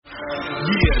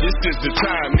Yeah, this is the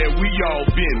time that we all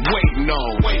been waiting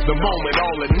on. The moment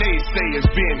all the naysayers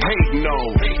been hating on.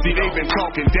 See, they've been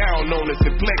talking down on us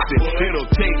and flexing. It'll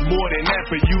take more than that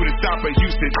for you to stop a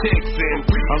Houston Texans.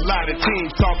 A lot of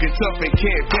teams talking tough and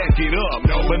can't back it up.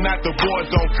 But not the boys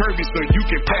on Kirby, so you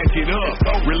can pack it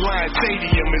up. Reliance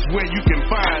Stadium is where you can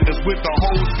find us with the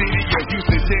whole city of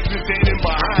Houston, Texas standing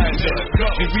behind us.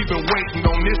 And we've been waiting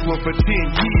on this one for 10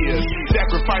 years.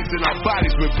 Sacrificing our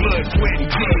bodies with blood, sweat, and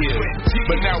tears.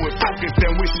 But now we're focused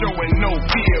and we're showing no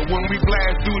fear. When we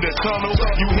blast through the tunnel,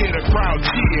 you hear the crowd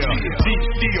cheer. Deep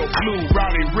steel blue,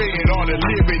 rowdy red, or the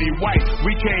Liberty white.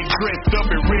 We came dressed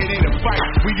up and ready to fight.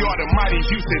 We are the mighty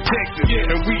Houston Texans,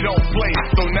 and we don't play.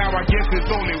 So now I guess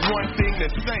there's only one thing to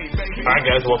say, baby. All right,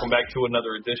 guys, welcome back to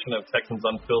another edition of Texans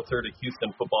Unfiltered, a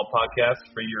Houston football podcast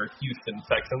for your Houston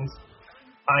Texans.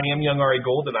 I am Young Ari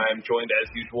Gold, and I am joined, as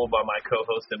usual, by my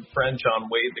co-host and friend, John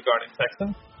Wade, the Garnet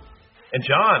Texan. And,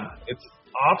 John, it's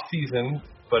off-season,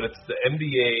 but it's the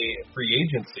NBA free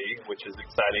agency, which is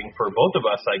exciting for both of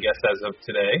us, I guess, as of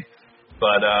today.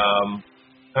 But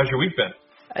how's your week been?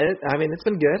 I mean, it's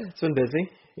been good. It's been busy,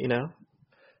 you know.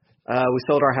 We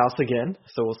sold our house again,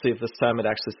 so we'll see if this time it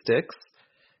actually sticks.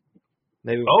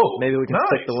 Maybe we can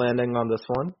stick the landing on this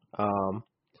one.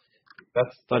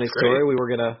 That's funny great. Story. We were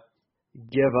gonna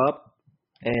give up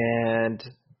and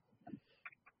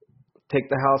take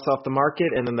the house off the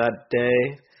market, and then that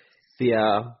day, the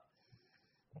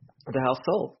house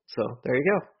sold. So there you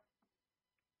go.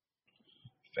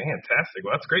 Fantastic.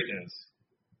 Well, that's great news.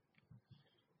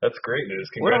 That's great news.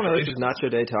 What on earth Congratulations. is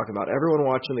Nacho Day talking about? Everyone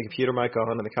watching the computer mic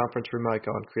on and the conference room mic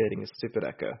on, creating a stupid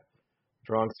echo.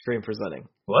 Wrong screen presenting.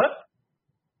 What?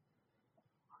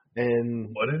 And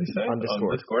what did he say? On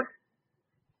Discord.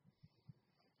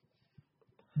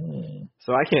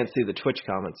 So I can't see the Twitch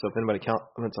comments, so if anybody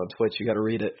comments on Twitch, you got to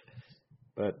read it.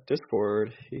 But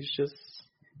Discord, he's just,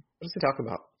 what is he talking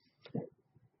about?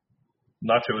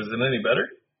 Nacho, is it any better?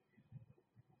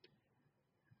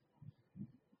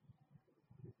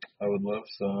 I would love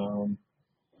some.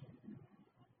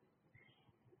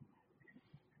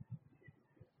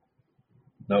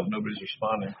 Nope, nobody's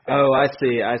responding. Oh, I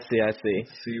see.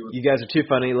 You guys are too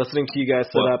funny. Listening to you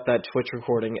guys set up that Twitch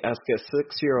recording, ask a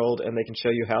 6-year-old, and they can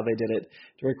show you how they did it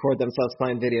to record themselves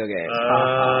playing video games.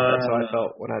 That's how I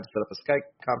felt when I had to set up a Skype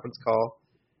conference call.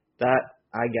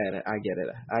 I get it. I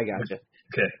got you.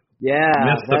 Okay. Yeah.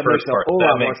 Missed the first part.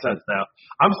 That makes sense now.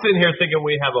 I'm sitting here thinking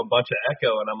we have a bunch of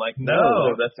echo, and I'm like,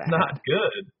 no, that's not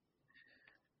good.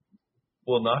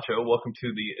 Well, Nacho, welcome to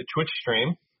the Twitch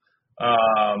stream.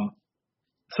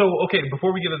 So, okay,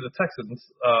 before we get into the Texans,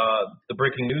 the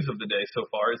breaking news of the day so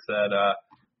far is that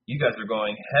you guys are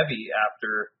going heavy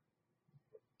after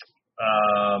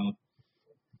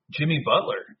Jimmy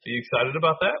Butler. Are you excited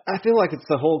about that? I feel like it's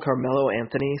the whole Carmelo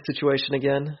Anthony situation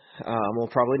again. We'll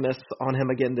probably miss on him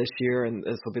again this year, and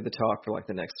this will be the talk for like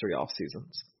the next 3 off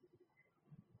seasons.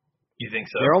 You think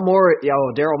so?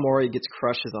 Daryl Morey gets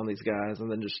crushes on these guys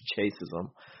and then just chases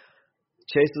them.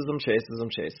 Chases them.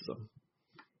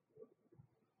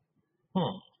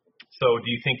 So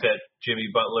do you think that Jimmy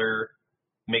Butler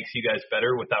makes you guys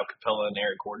better without Capella and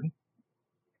Eric Gordon?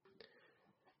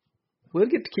 We'll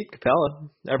get to keep Capella.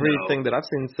 Everything that I've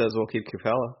seen says we'll keep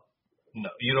Capella. No,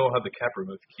 you don't have the cap room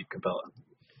to keep Capella.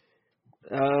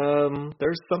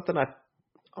 There's something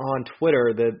on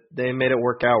Twitter that they made it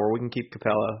work out where we can keep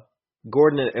Capella.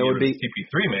 Gordon, it would be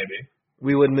CP3 maybe.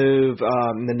 We would move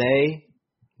Nene,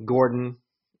 Gordon,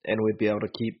 and we'd be able to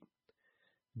keep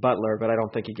Butler, but I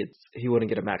don't think he wouldn't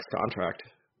get a max contract.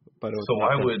 But so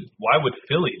why would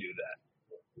Philly do that?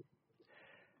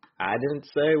 I didn't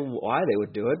say why they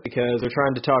would do it, because they're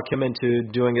trying to talk him into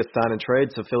doing a sign and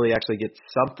trade so Philly actually gets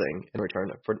something in return.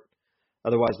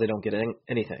 Otherwise, they don't get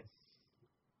anything.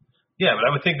 Yeah, but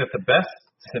I would think that the best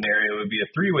scenario would be a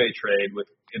 3-way trade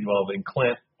involving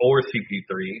Clint or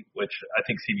CP3, which I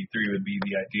think CP3 would be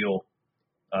the ideal.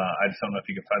 I just don't know if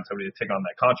you can find somebody to take on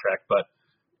that contract, but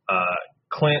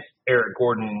Clint, Eric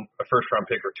Gordon, a first-round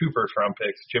pick or 2 first-round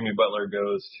picks. Jimmy Butler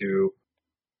goes to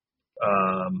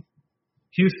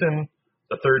Houston.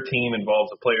 The third team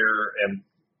involves a player and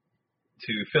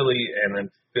to Philly, and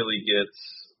then Philly gets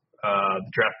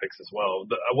the draft picks as well.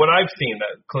 What I've seen,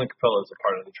 that Clint Capella is a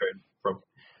part of the trade from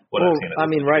what I've seen. I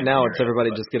mean, right now it's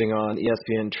everybody just getting on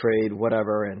ESPN trade,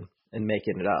 whatever, and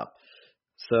making it up.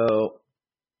 So,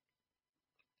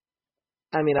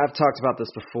 I mean, I've talked about this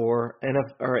before, and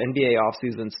our NBA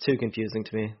offseason's too confusing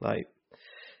to me. Like,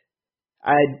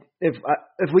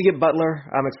 if we get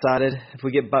Butler, I'm excited. If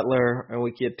we get Butler and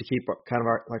we get to keep kind of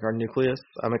our nucleus,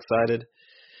 I'm excited.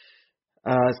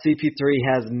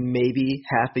 CP3 has maybe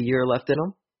half a year left in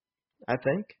him, I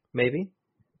think, maybe.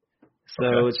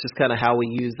 So It's just kind of how we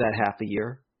use that half a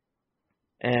year.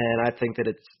 And I think that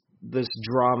this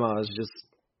drama is just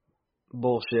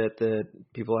bullshit that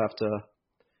people have to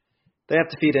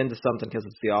feed into something because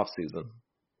it's the off season.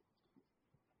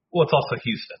 Well, it's also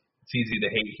Houston. It's easy to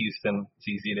hate Houston. It's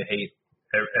easy to hate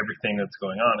everything that's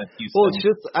going on in Houston. Well, it's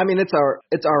just, I mean, it's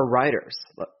our writers.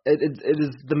 It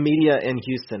is the media in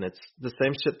Houston. It's the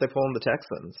same shit they pull in the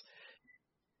Texans.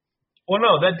 Well,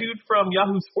 no, that dude from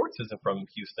Yahoo Sports isn't from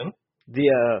Houston. The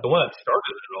one that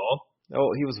started it all.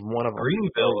 Oh, he was one of them.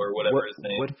 Greenville or whatever his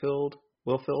name. Wilfield?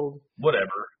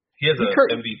 Whatever. He has an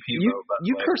MVP vote.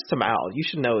 You cursed him out. You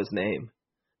should know his name.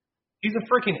 He's a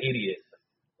freaking idiot.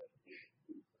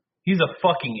 He's a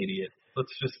fucking idiot.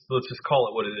 Let's just call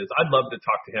it what it is. I'd love to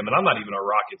talk to him, and I'm not even a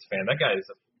Rockets fan. That guy is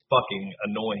a fucking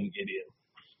annoying idiot.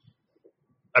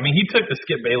 I mean, he took the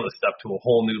Skip Bayless stuff to a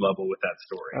whole new level with that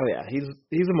story. Oh yeah,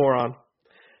 he's a moron.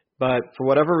 But for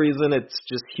whatever reason, it's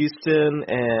just Houston,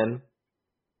 and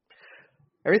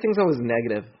everything's always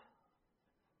negative.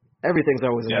 Everything's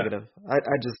always negative. I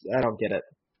don't get it.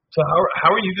 So how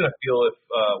are you gonna feel if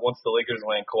once the Lakers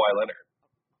land Kawhi Leonard?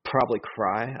 Probably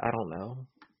cry. I don't know.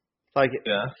 Like,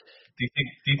 yeah. Do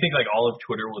you think like all of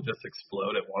Twitter will just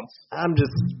explode at once?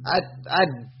 I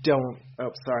don't.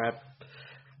 Oh, sorry.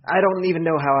 I don't even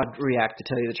know how I'd react, to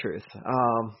tell you the truth.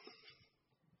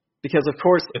 Because of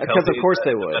course they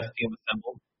would.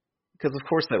 Because of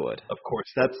course they would. Of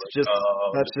course. That's just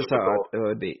how it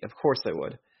would be. Of course they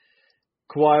would.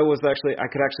 Kawhi was I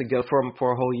could actually go for him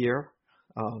for a whole year.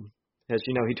 As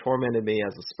you know, he tormented me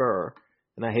as a Spur,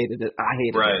 and I hated it. I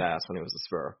hated his ass when he was a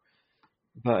Spur.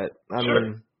 But I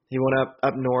mean, he went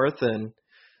up north, and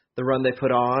the run they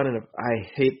put on, and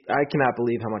I cannot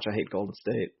believe how much I hate Golden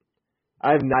State.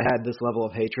 I've not had this level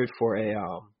of hatred for a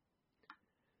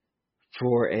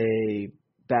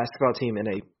basketball team in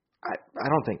I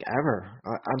don't think ever.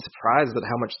 I'm surprised at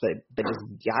how much they just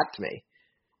got to me.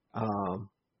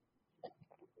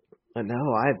 But no,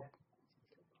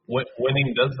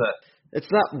 winning does that. It's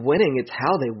not winning; it's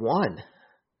how they won.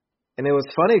 And it was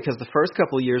funny because the first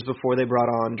couple of years before they brought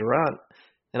on Durant,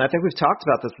 and I think we've talked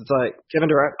about this. It's like Kevin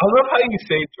Durant. I love how you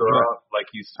say Durant like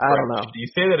you. I don't know. You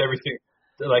say that everything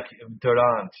like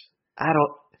Durant. I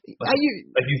don't. Like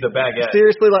he's a bad guy.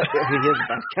 Seriously, like he is a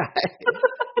bad guy.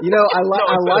 You know, I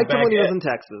liked him when he was in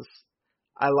Texas.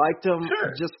 I liked him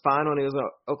just fine when he was in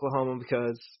Oklahoma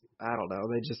because I don't know.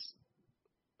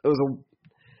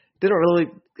 Didn't really.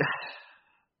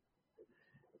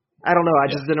 I don't know. I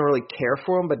just didn't really care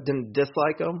for him, but didn't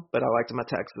dislike him. But I liked him at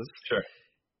Texas. Sure.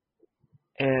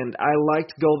 And I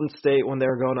liked Golden State when they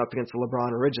were going up against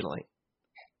LeBron originally.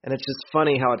 And it's just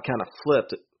funny how it kind of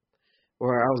flipped,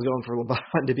 where I was going for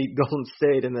LeBron to beat Golden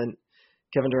State, and then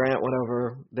Kevin Durant went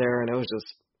over there, and it was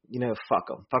just, fuck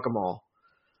them all.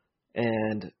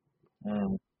 And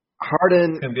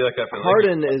Harden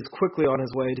is quickly on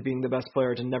his way to being the best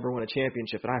player to never win a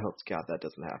championship, and I hope to God that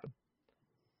doesn't happen.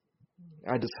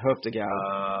 I just hope to God.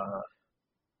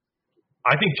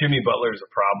 I think Jimmy Butler is a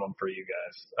problem for you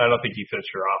guys. I don't think he fits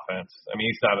your offense. I mean,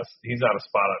 he's not a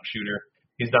spot-up shooter.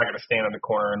 He's not going to stand in the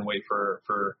corner and wait for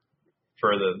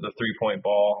the three-point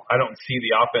ball. I don't see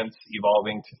the offense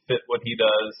evolving to fit what he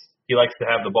does. He likes to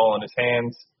have the ball in his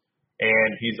hands,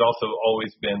 and he's also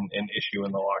always been an issue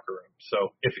in the locker room.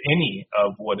 So if any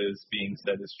of what is being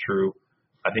said is true,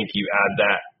 I think you add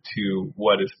that to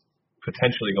what is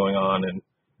potentially going on, and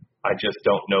I just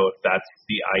don't know if that's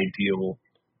the ideal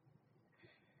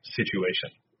situation.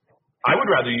 I would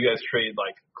rather you guys trade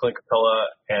like Clint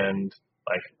Capella and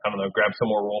grab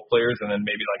some more role players and then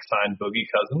maybe sign Boogie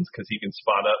Cousins because he can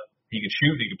spot up, he can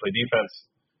shoot, he can play defense.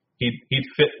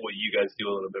 He'd fit what you guys do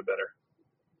a little bit better.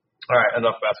 All right,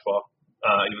 enough basketball.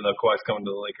 Even though Kawhi's coming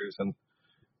to the Lakers and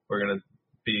we're gonna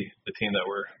be the team that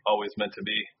we're always meant to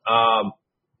be.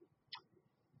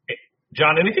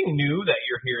 John, anything new that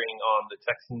you're hearing on the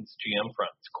Texans GM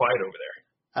front? It's quiet over there.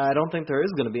 I don't think there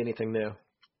is going to be anything new.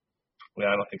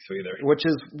 Yeah, I don't think so either. Which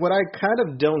is what I kind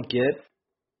of don't get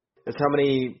is how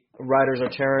many writers are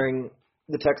tearing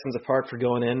the Texans apart for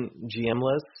going in GM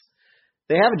lists.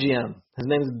 They have a GM. His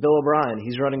name is Bill O'Brien.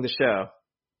 He's running the show.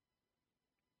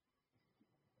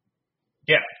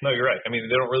 Yeah, no, you're right. I mean,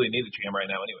 they don't really need a GM right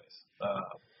now anyways.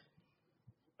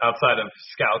 Outside of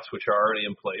scouts, which are already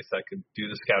in place, that could do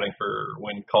the scouting for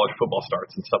when college football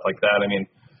starts and stuff like that. I mean,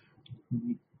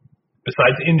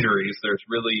 besides injuries, there's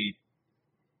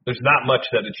not much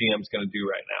that a GM's going to do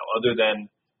right now other than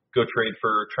go trade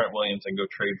for Trent Williams and go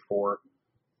trade for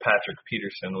Patrick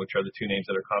Peterson, which are the two names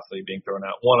that are constantly being thrown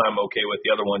out. One I'm okay with. The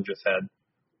other one just had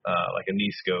a knee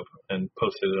scope and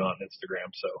posted it on Instagram.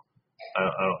 So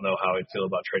I don't know how I'd feel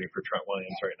about trading for Trent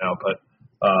Williams right now. But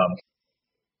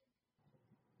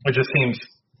It just seems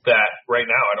that right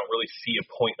now I don't really see a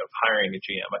point of hiring a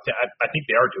GM. I think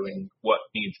they are doing what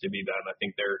needs to be done. I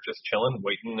think they're just chilling,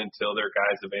 waiting until their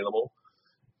guy's available.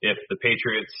 If the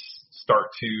Patriots start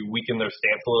to weaken their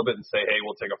stance a little bit and say, hey,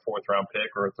 we'll take a 4th-round pick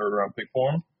or a 3rd-round pick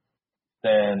for him,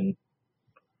 then,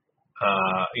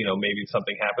 maybe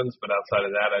something happens. But outside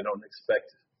of that, I don't expect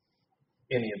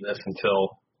any of this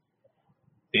until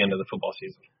the end of the football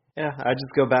season. Yeah, I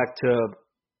just go back to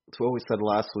what we said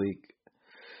last week.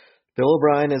 Bill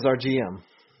O'Brien is our GM.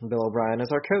 Bill O'Brien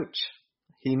is our coach.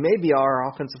 He may be our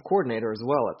offensive coordinator as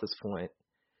well at this point.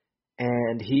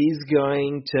 And he's either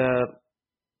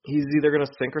going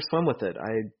to sink or swim with it.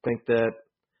 I think that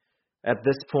at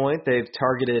this point they've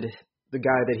targeted the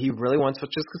guy that he really wants,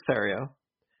 which is Caserio.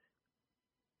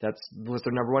 That was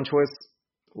their number one choice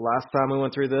last time we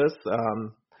went through this.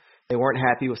 They weren't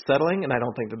happy with settling, and I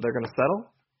don't think that they're going to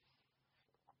settle.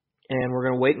 And we're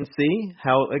going to wait and see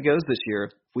how it goes this year.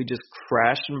 If we just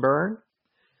crash and burn,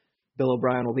 Bill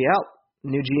O'Brien will be out.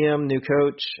 New GM, new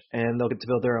coach, and they'll get to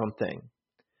build their own thing.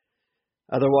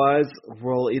 Otherwise,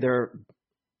 we'll either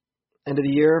end of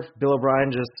the year, Bill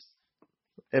O'Brien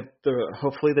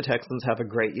hopefully the Texans have a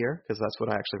great year, because that's what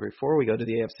I actually root for. We go to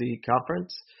the AFC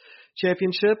Conference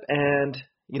Championship, and,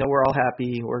 we're all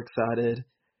happy. We're excited.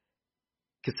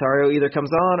 Caserio either comes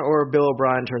on or Bill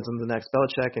O'Brien turns into the next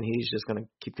Belichick, and he's just going to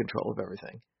keep control of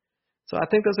everything. So I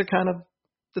think those are kind of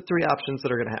the 3 options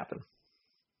that are going to happen.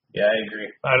 Yeah, I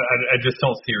agree. I just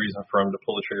don't see a reason for him to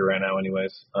pull the trigger right now anyways.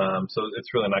 So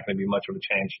it's really not going to be much of a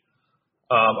change.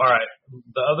 All right.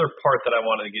 The other part that I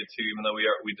wanted to get to, even though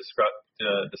we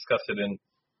discussed it in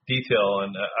detail,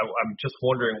 and I'm just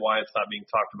wondering why it's not being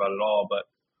talked about at all, but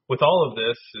with all of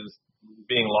this is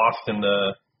being lost in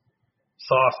the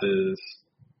sauce is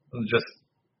just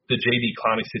the J.D.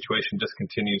 Clowney situation just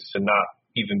continues to not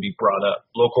even be brought up.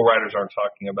 Local writers aren't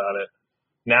talking about it.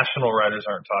 National writers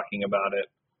aren't talking about it.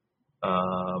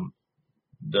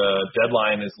 The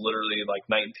deadline is literally like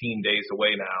 19 days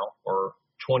away now, or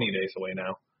 20 days away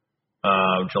now,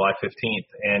 July 15th,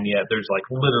 and yet there's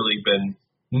literally been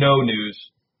no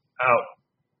news out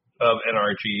of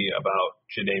NRG about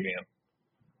Jadeveon.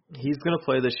 He's going to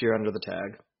play this year under the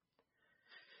tag.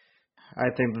 I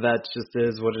think that just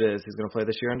is what it is. He's going to play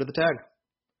this year under the tag,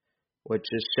 which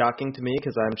is shocking to me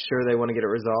because I'm sure they want to get it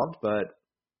resolved, but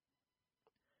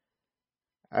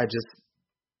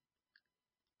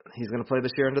he's going to play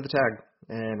this year under the tag,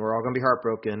 and we're all going to be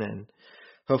heartbroken. And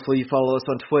hopefully you follow us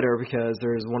on Twitter, because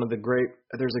there's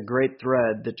a great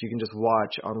thread that you can just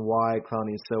watch on why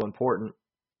Clowney is so important.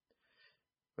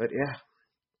 But yeah.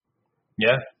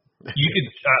 Yeah. You could,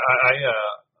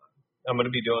 I'm going to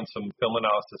be doing some film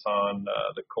analysis on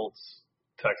the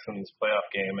Colts-Texans playoff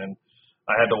game, and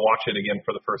I had to watch it again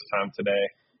for the first time today.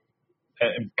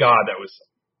 And God, that was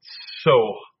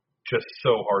so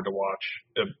hard to watch.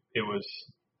 It was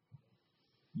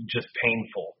just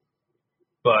painful.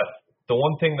 But the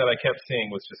one thing that I kept seeing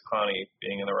was just Clowney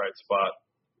being in the right spot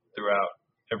throughout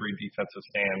every defensive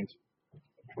stand.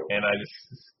 And I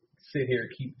just sit here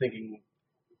and keep thinking,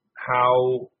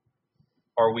 how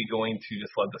are we going to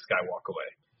just let this guy walk away?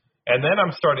 And then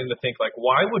I'm starting to think,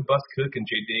 why would Bus Cook and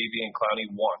Jadeveon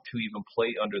Clowney want to even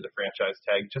play under the franchise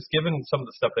tag? Just given some of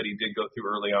the stuff that he did go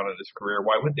through early on in his career,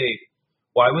 why would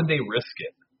they risk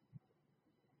it?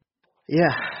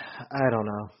 Yeah, I don't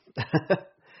know.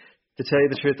 To tell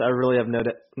you the truth, I really have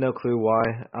no clue why.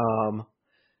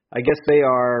 I guess they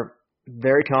are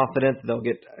very confident they'll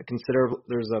get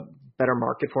there's a better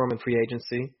market for him in free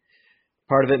agency.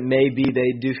 Part of it may be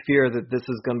they do fear that this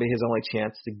is going to be his only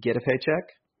chance to get a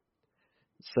paycheck.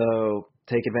 So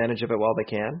take advantage of it while they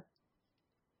can.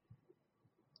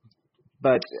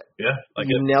 But yeah,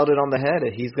 you nailed it on the head.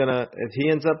 If he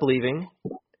ends up leaving,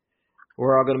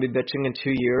 we're all going to be bitching in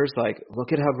 2 years.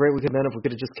 Look at how great we could have been if we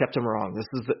could have just kept him wrong. This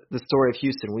is the story of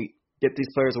Houston. We get these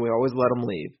players and we always let them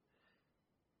leave.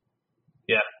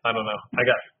 Yeah, I don't know. I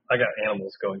got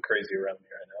animals going crazy around me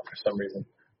right now for some reason.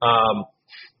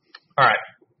 All right,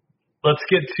 let's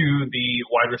get to the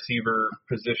wide receiver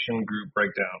position group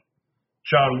breakdown.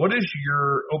 John,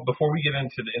 before we get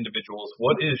into the individuals,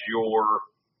 what is your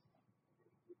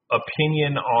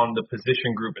opinion on the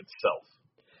position group itself?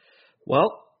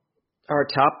 Well, our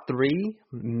top 3,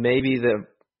 maybe the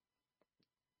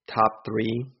top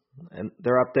 3, and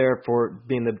they're up there for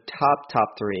being the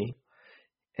top 3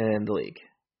 in the league.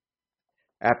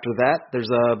 After that,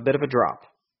 there's a bit of a drop.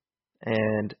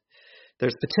 And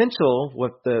there's potential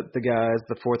with the guys,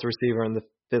 the 4th receiver and the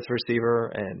 5th receiver,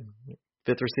 and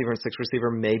 5th receiver and 6th receiver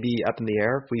may be up in the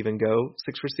air if we even go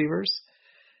 6 receivers.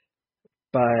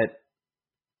 But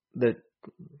the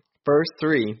first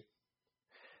 3,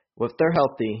 Well, if they're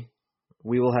healthy,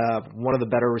 we will have one of the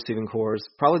better receiving cores,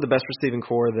 probably the best receiving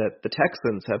core that the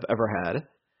Texans have ever had,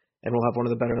 and we'll have one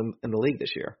of the better in the league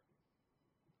this year.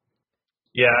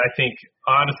 Yeah,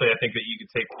 honestly, I think that you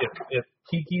could take, if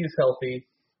Keke is healthy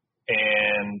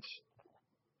and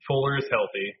Fuller is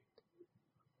healthy,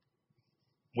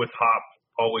 with Hop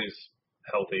always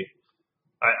healthy,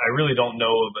 I really don't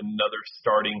know of another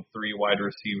starting 3 wide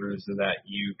receivers that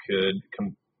you could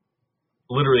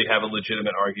literally have a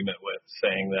legitimate argument with,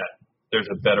 saying that there's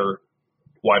a better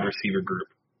wide receiver group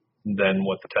than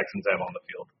what the Texans have on the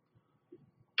field.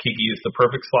 Keke is the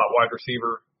perfect slot wide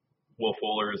receiver. Will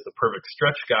Fuller is the perfect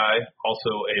stretch guy,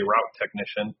 also a route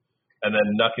technician, and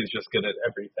then Nuck is just good at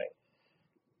everything.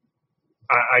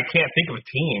 I can't think of a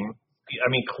team. I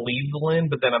mean, Cleveland,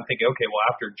 but then I'm thinking, okay, well,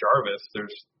 after Jarvis,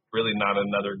 there's really not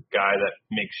another guy that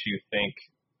makes you think,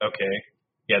 okay,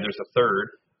 yeah, there's a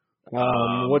third.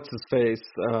 What's his face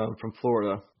from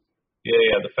Florida?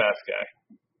 Yeah, the fast guy.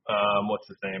 What's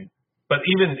his name? But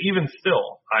even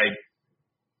still,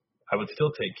 I would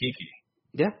still take Keke.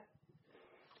 Yeah.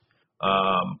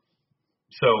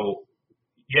 So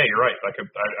yeah, you're right. Like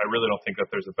I really don't think that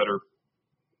there's a better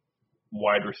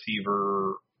wide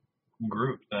receiver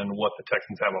group than what the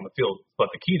Texans have on the field.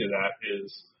 But the key to that is,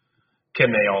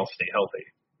 can they all stay healthy?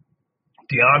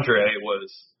 DeAndre was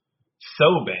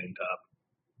so banged up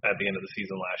at the end of the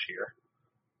season last year,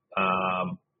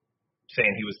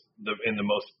 saying he was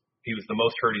the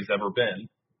most hurt he's ever been.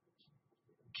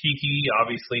 Keke,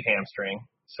 obviously hamstring,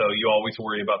 so you always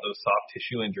worry about those soft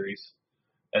tissue injuries.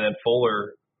 And then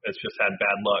Fuller has just had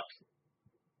bad luck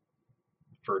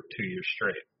for 2 years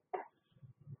straight.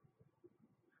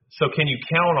 So can you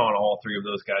count on all 3 of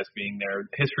those guys being there?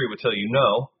 History would tell you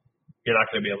no, you're not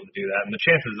going to be able to do that. And the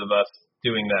chances of us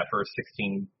doing that for a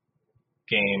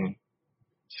 16-game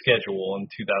schedule in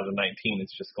 2019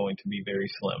 is just going to be very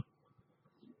slim.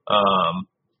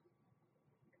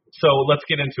 So let's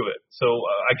get into it. So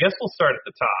I guess we'll start at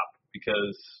the top,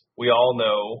 because we all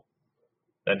know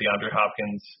that DeAndre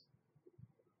Hopkins,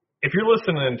 if you're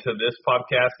listening to this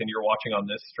podcast and you're watching on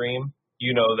this stream,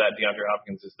 you know that DeAndre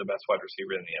Hopkins is the best wide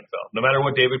receiver in the NFL. No matter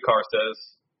what David Carr says,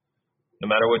 no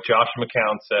matter what Josh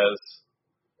McCown says,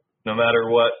 no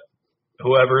matter what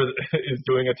whoever is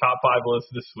doing a top 5 list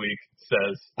this week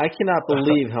says. I cannot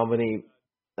believe how many.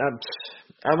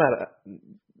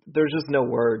 There's just no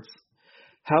words.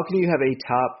 How can you have a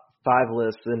top 5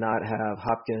 list and not have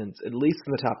Hopkins at least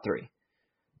in the top 3?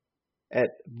 At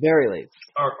very least.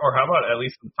 Or how about at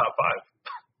least in the top 5?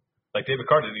 Like David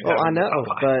Carr didn't even have I know,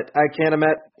 but I can't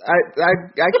imagine.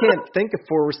 I can't think of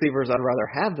 4 receivers I'd rather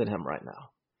have than him right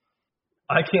now.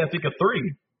 I can't think of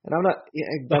 3. And I'm not. Yeah,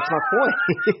 that's my point.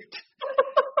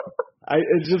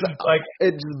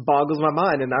 It just boggles my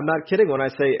mind, and I'm not kidding when I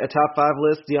say a top 5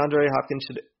 list. DeAndre Hopkins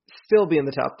should still be in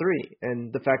the top 3,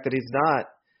 and the fact that he's not.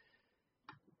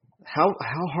 How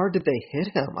hard did they hit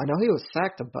him? I know he was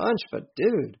sacked a bunch, but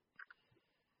dude.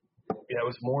 Yeah, it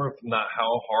was more of not how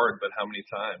hard, but how many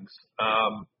times.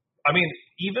 I mean,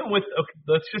 even with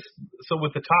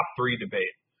with the top 3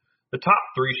 debate, the top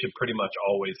 3 should pretty much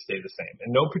always stay the same.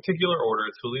 In no particular order,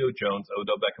 it's Julio Jones,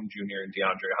 Odell Beckham Jr., and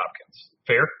DeAndre Hopkins.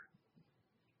 Fair?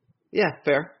 Yeah,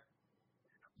 fair.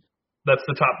 That's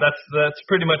the top. That's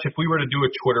pretty much, if we were to do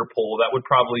a Twitter poll, that would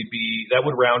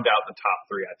round out the top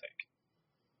 3, I think.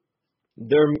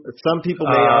 Some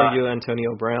people may argue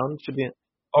Antonio Brown should be.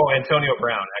 Oh, Antonio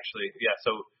Brown, actually, yeah.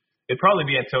 So it'd probably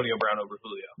be Antonio Brown over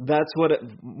Julio. That's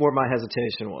where my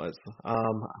hesitation was.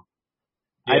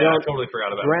 I totally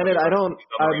forgot about. Granted,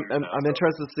 I'm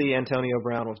interested to see Antonio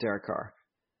Brown with Derek Carr.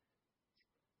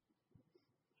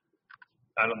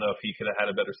 I don't know if he could have had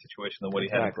a better situation than what he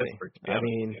had in Pittsburgh.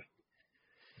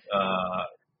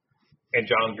 And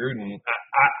John Gruden,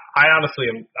 I honestly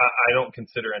I don't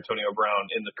consider Antonio Brown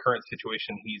in the current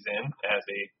situation he's in as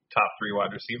a top 3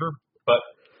 wide receiver, but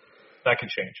that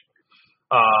could change.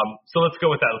 So let's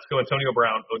go with that. Let's go Antonio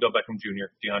Brown, Odell Beckham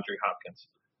Jr., DeAndre Hopkins.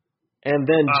 And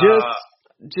then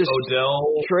just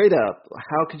Odell, straight up,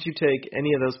 how could you take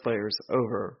any of those players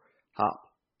over Hop?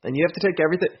 And you have to take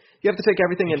everything. You have to take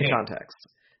everything into context.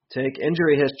 Take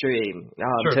injury history.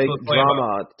 Take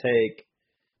drama.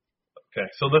 Okay,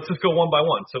 so let's just go one by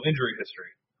one. So injury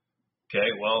history.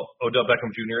 Okay, well, Odell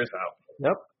Beckham Jr. is out.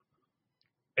 Yep.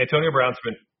 Antonio Brown's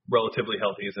been relatively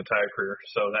healthy his entire career,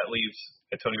 so that leaves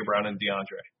Antonio Brown and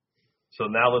DeAndre. So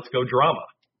now let's go drama.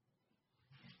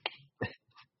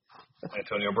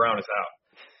 Antonio Brown is out.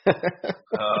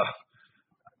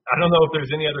 I don't know if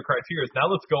there's any other criteria.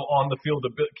 Now let's go on the field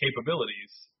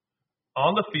capabilities.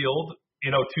 On the field,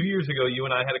 2 years ago, you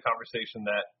and I had a conversation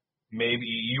that maybe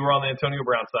you were on the Antonio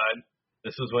Brown side.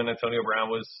 This was when Antonio Brown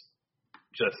was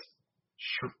just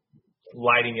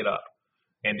lighting it up.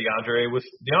 And DeAndre was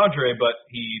DeAndre, but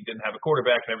he didn't have a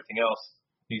quarterback and everything else.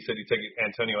 He said he'd take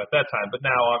Antonio at that time. But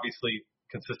now, obviously,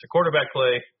 consistent quarterback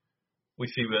play, we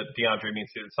see what DeAndre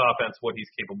means to this offense, what he's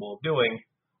capable of doing.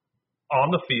 On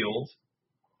the field,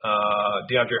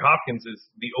 DeAndre Hopkins is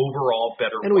the overall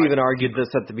better receiver. And we even argued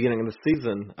this at the beginning of the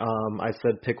season. I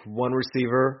said pick one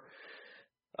receiver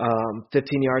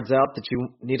 15 yards out that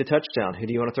you need a touchdown. Who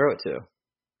do you want to throw it to?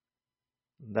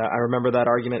 I remember that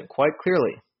argument quite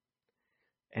clearly.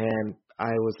 And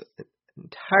I was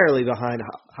entirely behind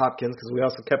Hopkins because we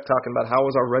also kept talking about how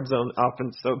was our red zone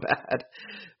offense so bad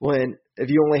when if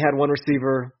you only had one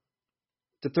receiver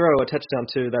to throw a touchdown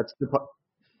to, that's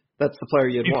the player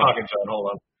you'd want. Keep talking, John.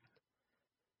 Hold on.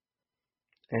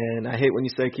 And I hate when you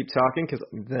say keep talking because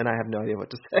then I have no idea what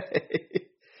to say.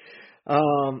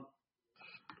 Go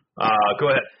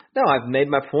ahead. No, I've made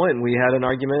my point. We had an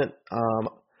argument.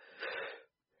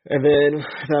 And then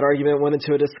that argument went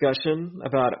into a discussion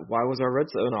about why was our red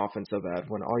zone offense so bad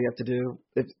when all you have to do,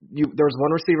 there's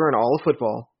one receiver in all of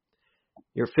football,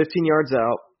 you're 15 yards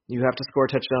out, you have to score a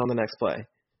touchdown on the next play.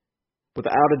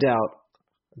 Without a doubt,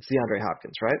 it's DeAndre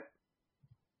Hopkins, right?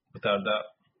 Without a doubt.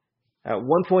 At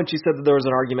one point you said that there was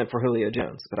an argument for Julio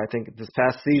Jones, but I think this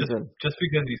past season. Just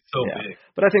because he's so big.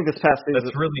 But I think this past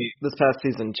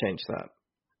season changed that.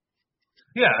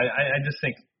 Yeah, I just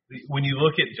think. When you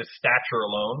look at just stature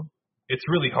alone, it's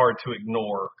really hard to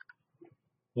ignore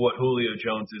what Julio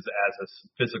Jones is as a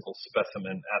physical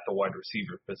specimen at the wide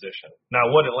receiver position.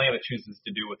 Now, what Atlanta chooses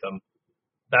to do with him,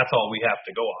 that's all we have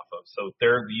to go off of. So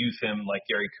they use him like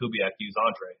Gary Kubiak used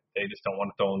Andre. They just don't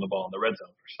want to throw him the ball in the red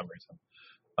zone for some reason.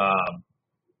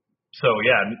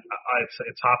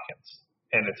 It's Hopkins.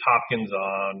 And it's Hopkins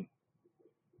on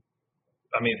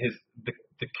 –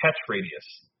 the catch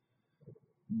radius,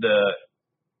 the –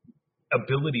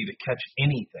 ability to catch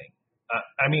anything.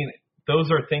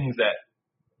 Those are things that,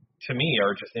 to me,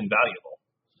 are just invaluable.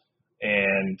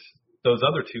 And those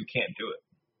other two can't do it.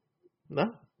 No.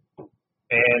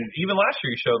 And even last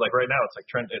year, he showed, like right now, it's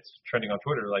trending on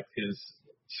Twitter, like his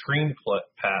screen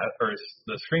pass or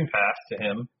the screen pass to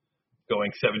him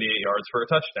going 78 yards for a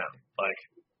touchdown.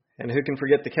 And who can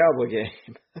forget the Cowboy game?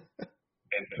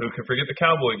 And who can forget the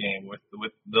Cowboy game with the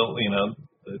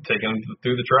taking him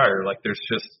through the dryer?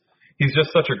 He's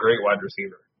just such a great wide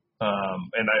receiver.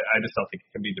 And I just don't think it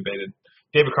can be debated.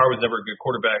 David Carr was never a good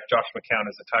quarterback. Josh McCown,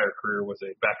 his entire career, was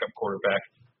a backup quarterback.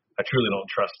 I truly don't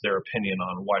trust their opinion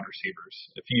on wide receivers.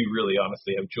 If you really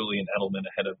honestly have Julian Edelman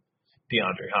ahead of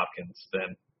DeAndre Hopkins,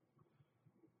 then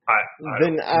I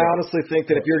honestly think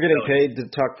that if you're getting paid to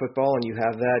talk football and you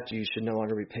have that, you should no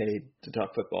longer be paid to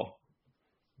talk football.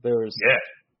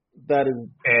 That is.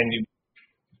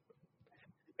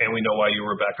 And we know why you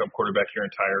were a backup quarterback your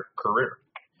entire career.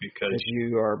 Because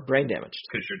you are brain damaged.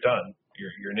 Because you're done.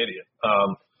 You're an idiot.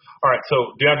 All right,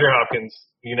 so DeAndre Hopkins,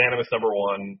 unanimous number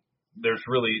one. There's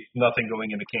really nothing going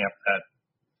into camp that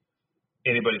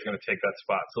anybody's going to take that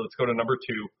spot. So let's go to number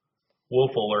two,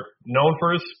 Will Fuller, known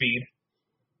for his speed.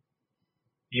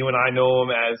 You and I know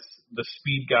him as the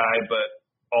speed guy, but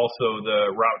also the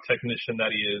route technician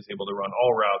that he is, able to run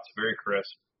all routes, very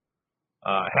crisp.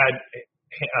 Had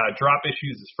drop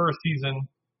issues his first season,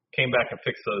 came back and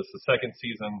fixed those the second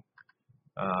season,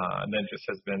 and then just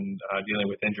has been dealing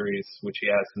with injuries, which he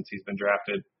has since he's been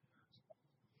drafted.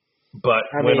 But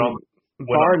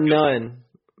bar none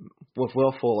with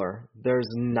Will Fuller, there's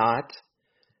not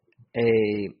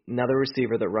another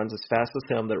receiver that runs as fast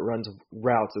as him that runs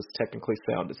routes as technically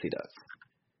sound as he does.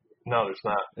 No, there's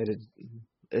not.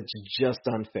 It's just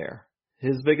unfair.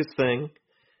 His biggest thing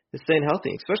is staying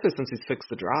healthy, especially since he's fixed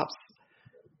the drops.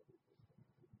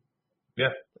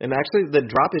 Yeah. And actually, the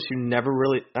drop issue never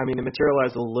really – it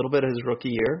materialized a little bit his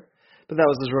rookie year, but that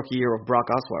was his rookie year with Brock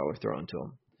Osweiler thrown to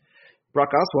him. Brock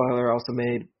Osweiler also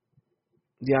made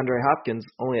DeAndre Hopkins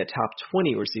only a top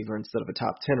 20 receiver instead of a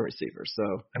top 10 receiver.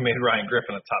 So I made Ryan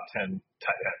Griffin a top 10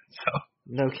 tight end. So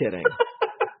no kidding.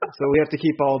 So we have to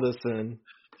keep all this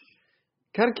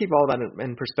kind of keep all that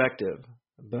in perspective.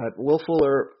 But Will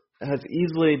Fuller has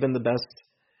easily been the best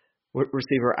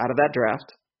receiver out of that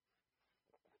draft.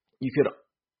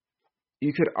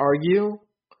 You could argue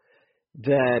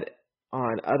that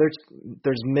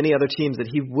there's many other teams that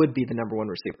he would be the number one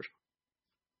receiver.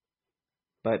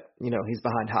 But, he's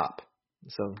behind Hop.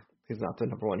 So he's not the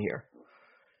number one here.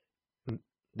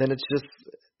 Then it's just,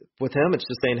 with him, it's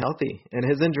just staying healthy. And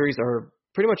his injuries are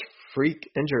pretty much freak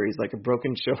injuries, like a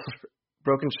broken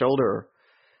shoulder,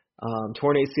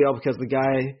 torn ACL because the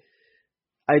guy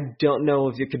I don't know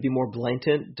if it could be more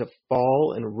blatant to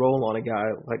fall and roll on a guy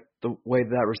like the way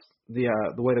the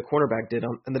way the cornerback did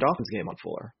in the Dolphins game on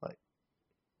Fuller. Like,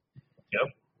 yep.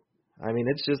 I mean,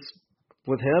 it's just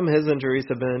with him, his injuries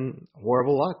have been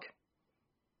horrible luck.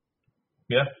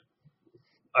 Yeah.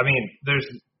 I mean,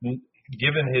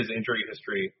 given his injury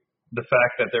history, the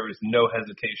fact that there was no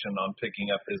hesitation on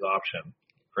picking up his option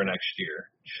for next year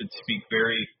should speak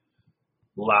very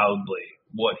loudly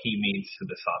what he means to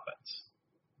this offense.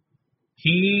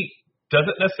 He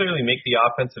doesn't necessarily make the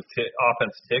offense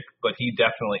tick, but he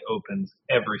definitely opens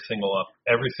every single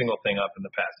thing up in the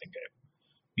passing game.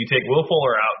 You take Will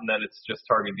Fuller out, and then it's just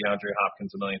target DeAndre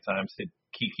Hopkins a million times, hit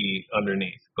Kiki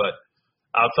underneath. But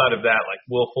outside of that, like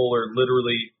Will Fuller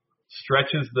literally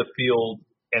stretches the field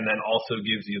and then also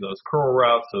gives you those curl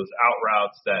routes, those out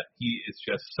routes that he is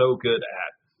just so good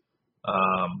at.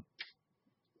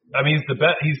 I mean,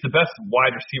 he's the best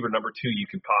wide receiver number 2 you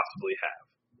could possibly have.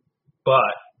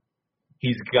 But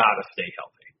he's got to stay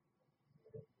healthy.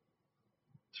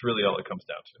 It's really all it comes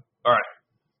down to. All right.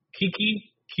 Kiki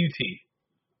QT.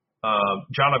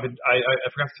 John, I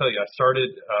forgot to tell you, I started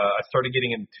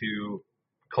getting into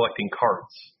collecting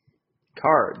cards.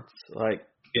 Cards? Like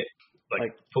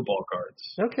football cards.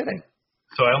 Okay.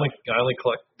 So I only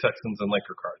collect Texans and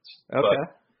Laker cards. Okay.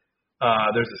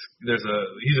 But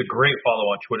he's a great follow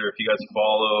on Twitter. If you guys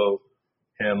follow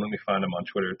him, let me find him on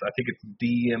Twitter. I think it's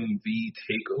DMV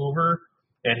Takeover,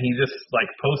 and he just like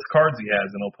posts cards he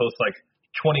has, and he'll post like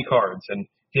 20 cards, and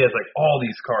he has like all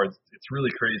these cards. It's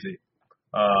really crazy.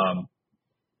 And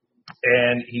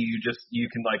you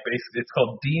can like basically,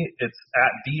 it's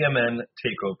at DMN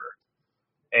Takeover,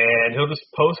 and he'll just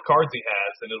post cards he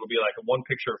has, and it'll be like one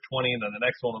picture of 20, and then the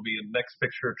next one will be the next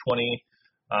picture of 20.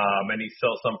 And he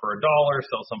sells some for $1,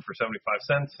 sells some for 75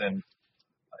 cents, and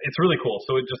it's really cool.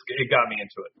 So it got me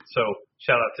into it. So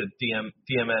shout out to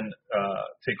DMN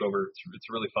Takeover. It's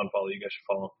a really fun follow. You guys should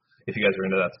follow if you guys are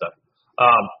into that stuff.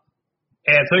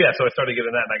 And so so I started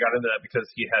getting that, and I got into that because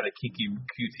he had a Kiki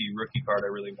QT rookie card I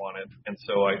really wanted, and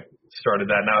so I started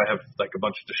that. Now I have like a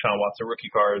bunch of Deshaun Watson rookie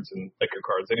cards and Laker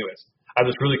cards. Anyways, I have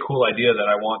this really cool idea that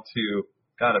I want to.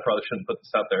 God, I probably shouldn't put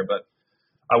this out there, but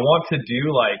I want to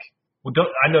do like.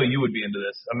 I know you would be into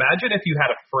this. Imagine if you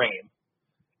had a frame,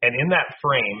 and in that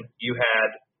frame you had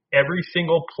every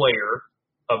single player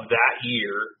of that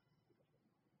year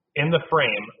in the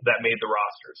frame that made the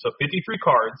roster. So 53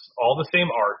 cards, all the same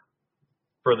art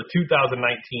for the 2019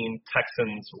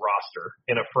 Texans roster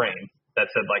in a frame that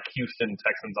said like Houston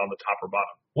Texans on the top or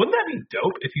bottom. Wouldn't that be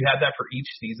dope if you had that for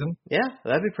each season? Yeah,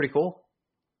 that'd be pretty cool.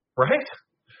 Right?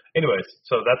 Anyways,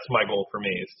 so that's my goal for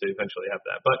me is to eventually have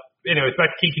that. But anyways,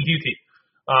 back to Kiki QT.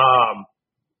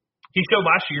 He showed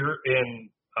last year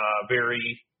in a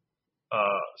very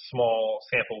small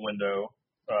sample window.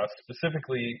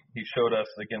 Specifically, he showed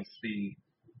us against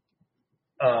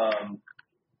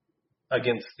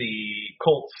the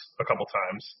Colts a couple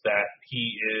times that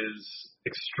he is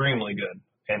extremely good,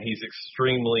 and he's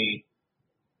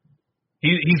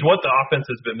what the offense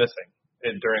has been missing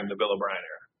during the Bill O'Brien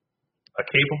era. A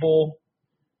capable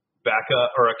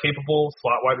backup or a capable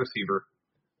slot wide receiver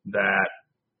that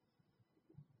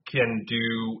can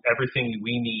do everything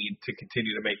we need to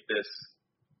continue to make this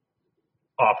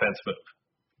offense move.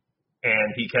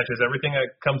 And he catches everything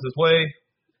that comes his way.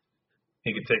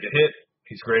 He can take a hit.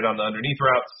 He's great on the underneath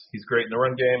routes. He's great in the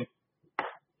run game.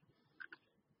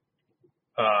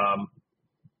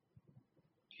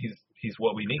 He's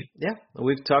what we need. Yeah,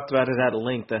 we've talked about it at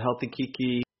length. The healthy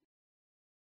Kiki.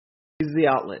 He's the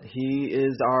outlet. He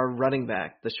is our running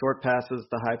back. The short passes,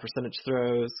 the high percentage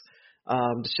throws.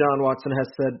 Deshaun Watson has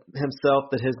said himself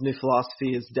that his new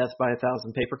philosophy is death by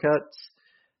 1,000 paper cuts.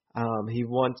 He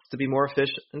wants to be more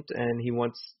efficient, and he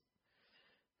wants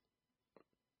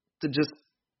to just,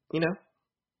 kind of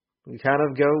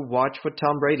go watch what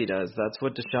Tom Brady does. That's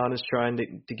what Deshaun is trying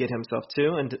to get himself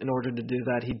to, and in order to do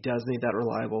that, he does need that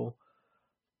reliable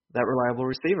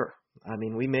receiver. I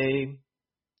mean,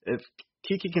 if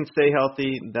Kiki can stay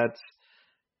healthy, that's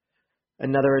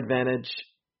another advantage.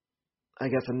 I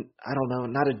guess, I don't know,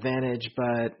 not advantage,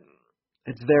 but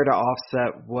it's there to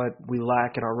offset what we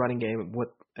lack in our running game, with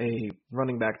a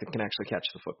running back that can actually catch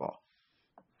the football.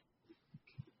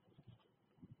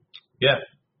 Yeah,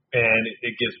 and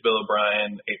it gives Bill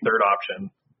O'Brien a third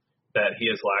option that he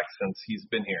has lacked since he's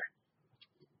been here.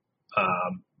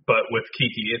 But with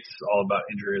Kiki, it's all about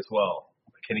injury as well.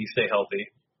 Can he stay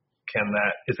healthy?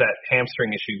 Is that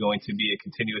hamstring issue going to be a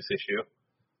continuous issue?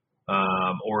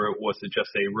 Or was it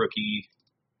just a rookie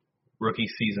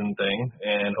season thing,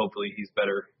 and hopefully he's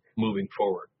better moving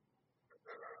forward?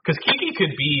 Because Kiki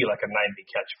could be like a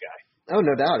 90-catch guy. Oh,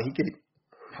 no doubt. He could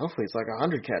Hopefully it's like a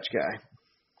 100-catch guy.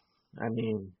 I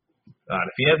mean,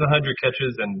 if he has 100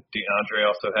 catches and DeAndre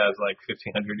also has like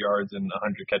 1,500 yards and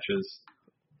 100 catches,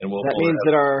 and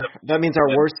that means our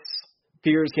worst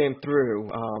fears came through.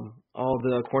 All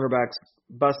the cornerbacks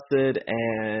busted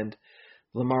and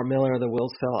Lamar Miller, the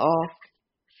wheels fell off.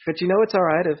 But it's all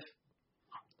right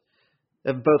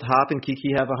if both Hop and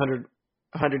Kiki have 100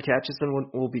 catches, then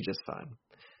we'll be just fine.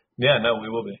 Yeah, no, we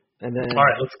will be. And then all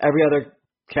right, every other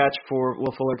catch for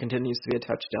Will Fuller continues to be a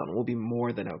touchdown. We'll be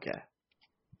more than okay.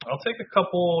 I'll take a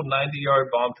couple 90-yard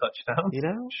bomb touchdowns.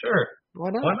 Sure. Why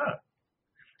not?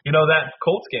 That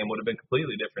Colts game would have been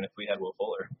completely different if we had Will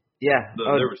Fuller. Yeah,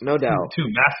 there was no doubt. Two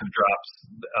massive drops,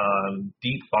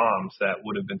 deep bombs that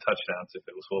would have been touchdowns if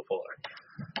it was Will Fuller.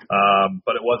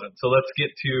 But it wasn't. So let's get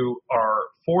to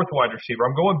our fourth wide receiver.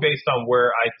 I'm going based on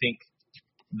where I think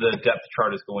the depth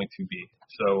chart is going to be.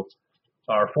 So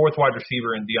our fourth wide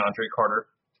receiver in DeAndre Carter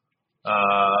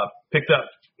picked up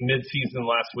mid-season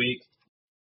last week.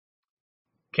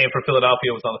 Came from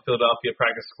Philadelphia, was on the Philadelphia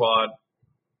practice squad.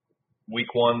 Week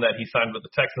 1 that he signed with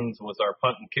the Texans was our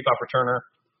punt and kickoff returner.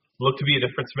 Looked to be a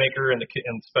difference maker in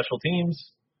special teams.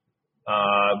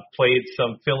 Played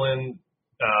some fill-in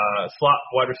slot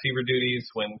wide receiver duties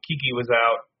when Kiki was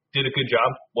out. Did a good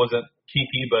job. Wasn't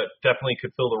Kiki, but definitely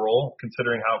could fill the role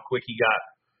considering how quick he got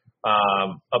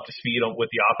up to speed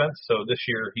with the offense. So this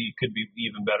year he could be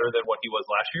even better than what he was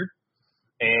last year.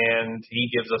 And he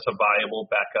gives us a viable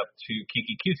backup to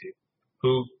Kiki Kuti,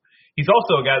 who he's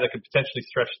also a guy that could potentially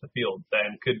stretch the field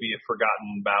and could be a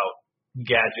forgotten about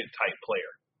gadget-type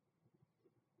player.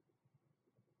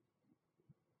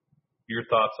 Your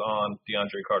thoughts on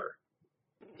DeAndre Carter?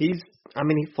 He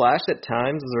flashed at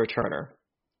times as a returner.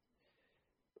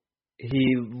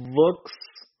 He looks,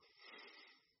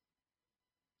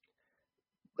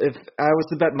 if I was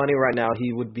to bet money right now,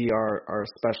 he would be our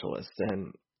specialist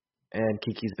and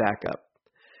Kiki's backup.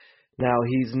 Now,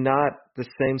 he's not the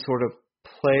same sort of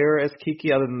player as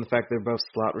Kiki other than the fact they're both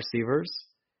slot receivers.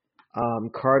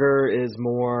 Carter is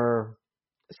more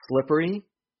slippery,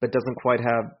 but doesn't quite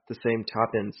have the same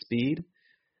top-end speed.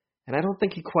 And I don't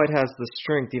think he quite has the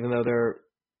strength, even though they're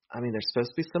supposed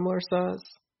to be similar size.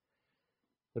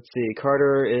 Let's see,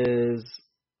 Carter is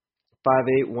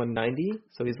 5'8", 190,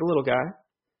 so he's a little guy.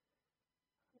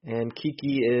 And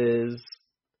Kiki is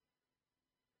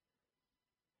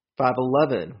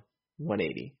 5'11",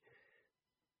 180.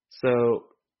 So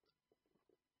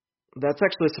that's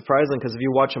actually surprising because if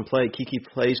you watch him play, Kiki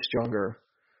plays stronger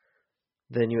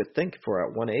than you would think for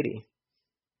at 180.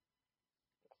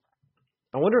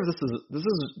 I wonder if this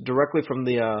is directly from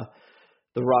the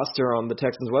roster on the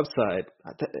Texans website.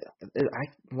 I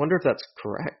wonder if that's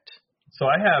correct. So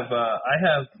I have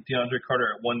DeAndre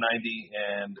Carter at 190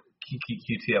 and Kiki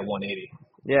Kuti at 180.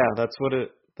 Yeah, that's what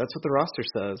the roster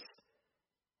says.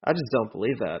 I just don't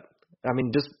believe that.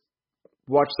 Just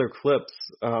watch their clips,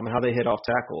 how they hit off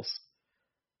tackles.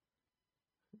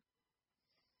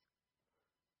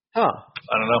 Huh.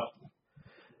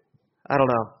 I don't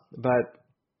know. But,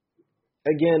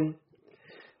 again,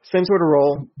 same sort of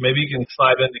role. Maybe you can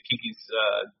slide into Kiki's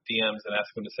DMs and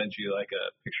ask him to send you, like,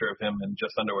 a picture of him in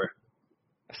just underwear.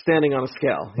 Standing on a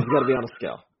scale. He's got to be on a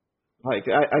scale. Like,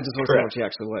 I just want to see how much he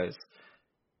actually weighs.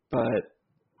 But,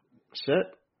 shit.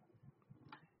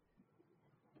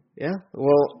 Yeah,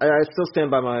 well, I still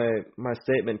stand by my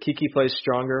statement. Kiki plays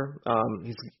stronger.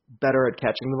 He's better at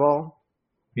catching the ball.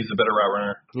 He's a better route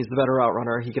runner. He's the better route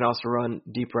runner. He can also run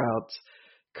deep routes.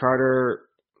 Carter,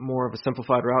 more of a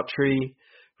simplified route tree,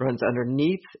 runs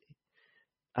underneath.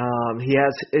 He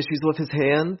has issues with his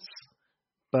hands,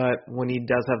 but when he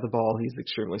does have the ball, he's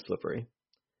extremely slippery.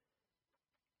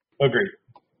 Agreed.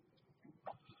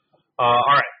 All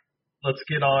right. Let's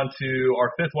get on to our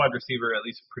fifth wide receiver, at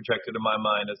least projected in my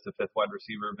mind as the fifth wide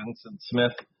receiver, Vincent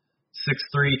Smith,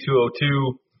 6'3",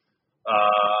 202.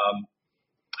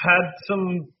 Had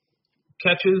some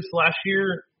catches last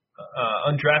year,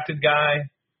 undrafted guy.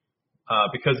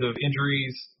 Because of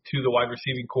injuries to the wide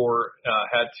receiving core,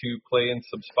 had to play in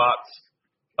some spots.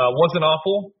 Wasn't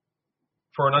awful.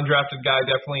 For an undrafted guy,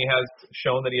 definitely has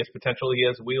shown that he has potential. He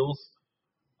has wheels.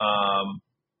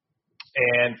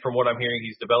 And from what I'm hearing,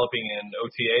 he's developing in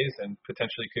OTAs and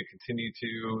potentially could continue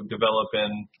to develop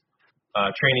in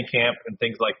training camp and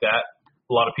things like that.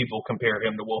 A lot of people compare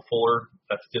him to Will Fuller.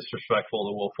 That's disrespectful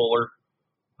to Will Fuller.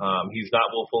 He's not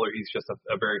Will Fuller. He's just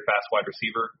a very fast wide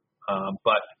receiver.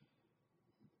 But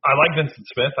I like Vincent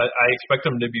Smith. I expect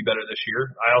him to be better this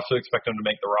year. I also expect him to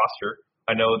make the roster.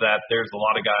 I know that there's a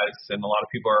lot of guys and a lot of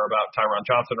people are about Tyron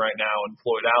Johnson right now and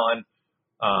Floyd Allen.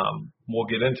 We'll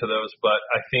get into those, but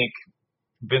I think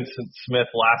Vincent Smith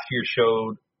last year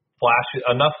showed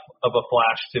enough of a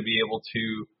flash to be able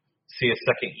to see a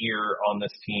second year on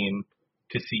this team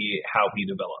to see how he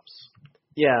develops.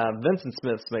 Yeah, Vincent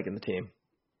Smith's making the team.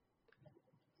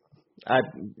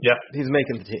 He's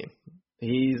making the team.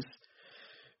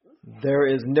 There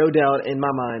is no doubt in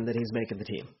my mind that he's making the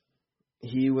team.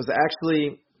 He was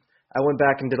actually, I went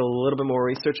back and did a little bit more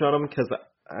research on him because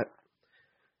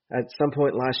at some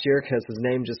point last year, because his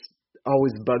name just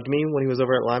always bugged me when he was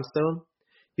over at Limestone.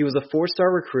 He was a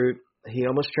 4-star recruit. He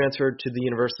almost transferred to the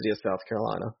University of South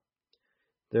Carolina.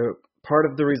 Part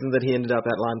of the reason that he ended up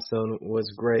at Limestone was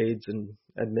grades and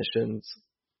admissions,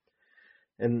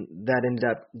 and that ended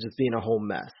up just being a whole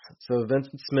mess. So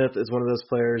Vincent Smith is one of those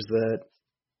players that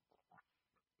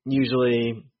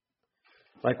usually,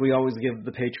 like we always give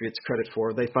the Patriots credit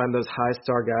for, they find those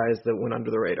high-star guys that went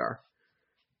under the radar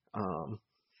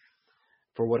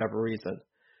for whatever reason.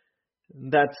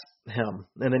 That's him.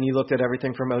 And then you looked at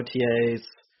everything from OTAs.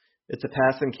 It's a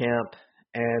passing camp,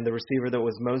 and the receiver that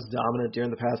was most dominant during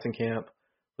the passing camp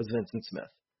was Vincent Smith.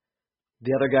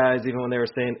 The other guys, even when they were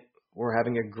saying we're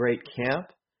having a great camp,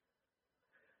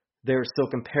 they were still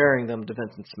comparing them to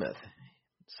Vincent Smith.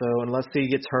 So unless he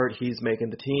gets hurt, he's making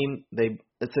the team. They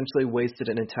essentially wasted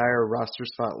an entire roster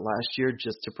spot last year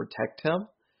just to protect him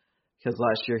because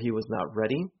last year he was not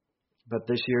ready. But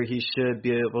this year he should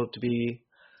be able to be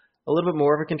a little bit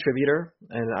more of a contributor,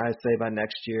 and I say by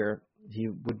next year he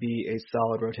would be a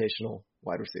solid rotational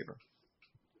wide receiver.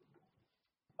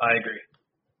 I agree.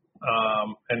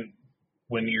 And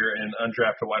when you're an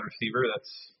undrafted wide receiver,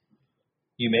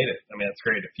 you made it. I mean, that's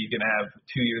great. If you can have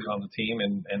 2 years on the team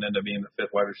and end up being the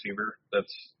 5th wide receiver,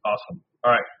 that's awesome.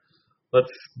 All right,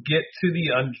 let's get to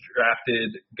the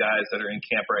undrafted guys that are in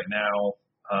camp right now.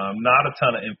 Not a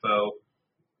ton of info.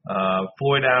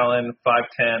 Floyd Allen,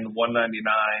 5'10", 199.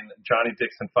 Johnny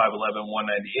Dixon, 5'11",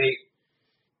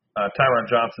 198. Tyron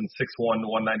Johnson, 6'1",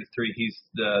 193. He's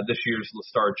this year's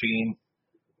Lestar Gene.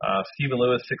 Stephen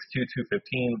Lewis, 6'2",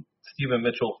 215. Stephen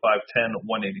Mitchell, 5'10",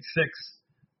 186.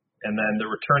 And then the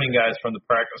returning guys from the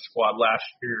practice squad last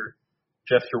year,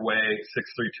 Jester Way,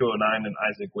 6'3", 209, and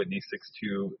Isaac Whitney,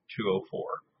 6'2", 204.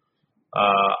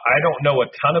 I don't know a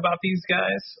ton about these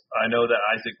guys. I know that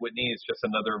Isaac Whitney is just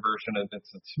another version of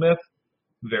Vincent Smith,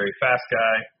 very fast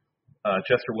guy.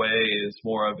 Jester Way is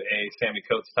more of a Sammy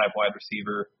Coates type wide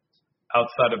receiver.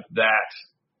 Outside of that,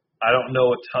 I don't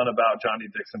know a ton about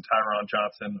Johnny Dixon, Tyron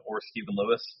Johnson, or Stephen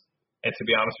Lewis. And to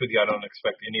be honest with you, I don't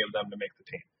expect any of them to make the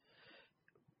team.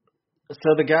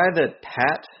 So the guy that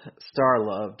Pat Starr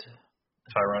loved,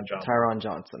 Tyron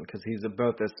Johnson, because he's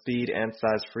both a speed and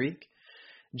size freak.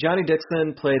 Johnny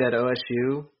Dixon played at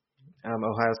OSU,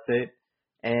 Ohio State,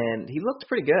 and he looked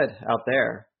pretty good out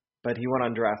there, but he went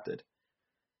undrafted.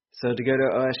 So to go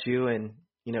to OSU and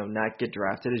not get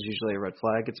drafted is usually a red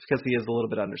flag. It's because he is a little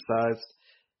bit undersized.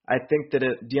 I think that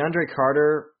DeAndre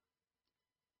Carter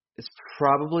is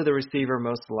probably the receiver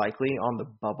most likely on the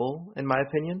bubble, in my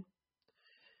opinion,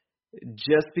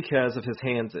 just because of his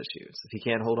hands issues, if he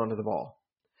can't hold onto the ball.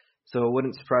 So it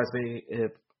wouldn't surprise me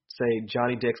if, say,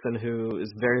 Johnny Dixon, who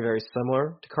is very, very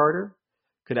similar to Carter,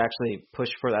 could actually push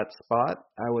for that spot.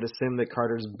 I would assume that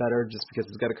Carter's better just because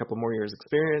he's got a couple more years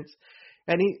experience.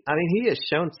 And he has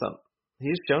shown some.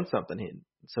 He's shown something.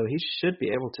 So he should be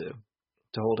able to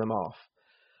hold him off.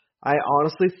 I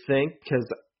honestly think, because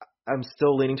I'm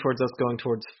still leaning towards us going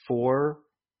towards 4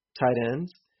 tight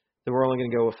ends, that we're only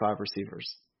going to go with 5 receivers.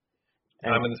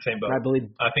 And I'm in the same boat. I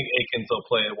think Akins will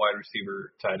play a wide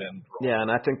receiver tight end role. Yeah, and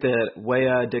I think that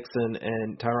Weah, Dixon,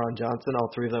 and Tyron Johnson,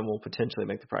 all 3 of them will potentially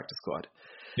make the practice squad.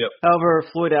 Yep. However,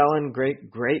 Floyd Allen, great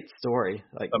story.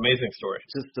 Amazing story.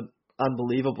 Just an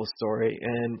unbelievable story.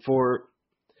 And for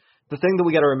the thing that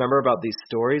we got to remember about these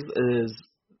stories is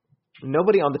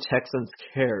nobody on the Texans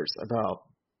cares about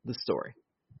the story.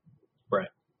 Right.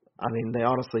 I mean, they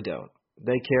honestly don't.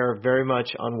 They care very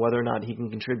much on whether or not he can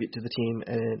contribute to the team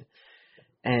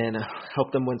and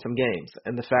help them win some games.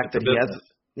 And the fact that he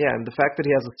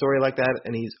has a story like that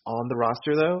and he's on the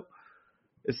roster though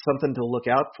is something to look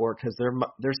out for, because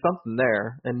there's something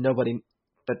there and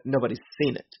nobody's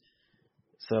seen it.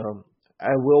 So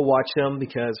I will watch him,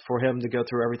 because for him to go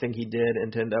through everything he did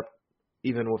and to end up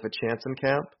even with a chance in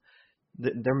camp,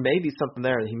 there may be something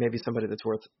there. He may be somebody that's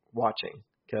worth watching,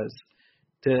 because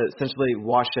to essentially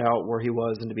wash out where he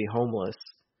was and to be homeless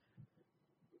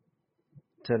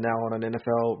to now on an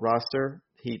NFL roster,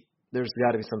 there's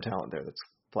got to be some talent there that's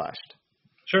flashed.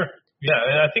 Sure. Yeah,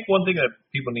 and I think one thing that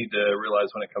people need to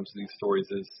realize when it comes to these stories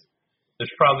is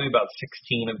there's probably about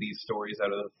 16 of these stories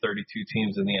out of the 32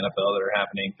 teams in the NFL that are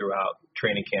happening throughout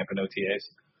training camp and OTAs.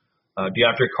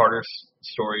 DeAndre Carter's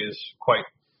story is quite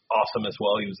awesome as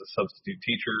well. He was a substitute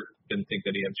teacher. Didn't think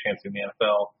that he had a chance in the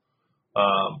NFL.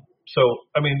 So,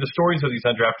 I mean, the stories of these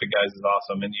undrafted guys is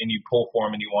awesome, and you pull for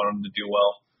them and you want them to do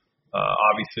well.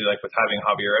 Obviously, like with having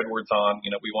Javier Edwards on,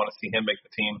 we want to see him make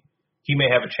the team. He may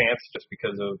have a chance just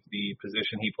because of the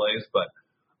position he plays, but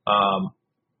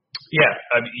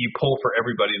you pull for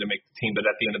everybody to make the team, but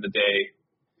at the end of the day,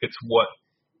 it's what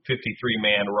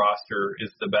 53-man roster is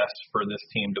the best for this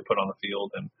team to put on the field.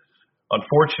 And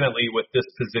unfortunately, with this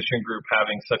position group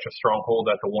having such a stronghold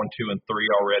at the 1, 2, and 3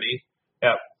 already,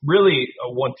 at really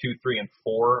a 1, 2, 3, and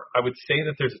 4, I would say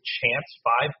that there's a chance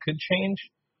 5 could change,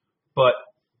 but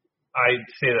I'd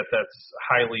say that that's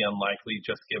highly unlikely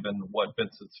just given what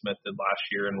Vincent Smith did last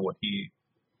year and what he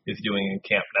is doing in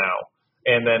camp now.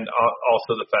 And then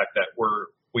also the fact that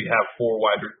we have 4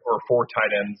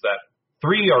 tight ends that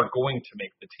 3 are going to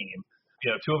make the team.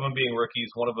 2 of them being rookies,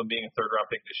 1 of them being a third-round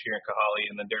pick this year in Kahale,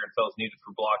 and then Darren Fells needed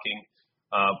for blocking.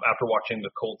 After watching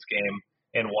the Colts game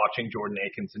and watching Jordan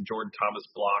Akins and Jordan Thomas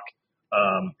block,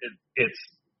 it's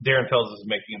Darren Fells is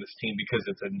making this team because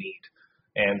it's a need.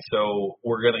 And so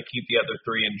we're going to keep the other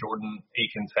 3, and Jordan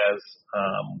Akins has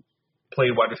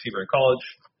played wide receiver in college.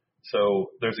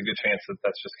 So there's a good chance that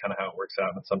that's just kind of how it works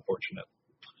out, and it's unfortunate.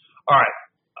 All right,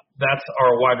 that's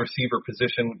our wide receiver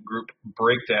position group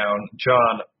breakdown.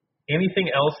 John,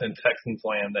 anything else in Texans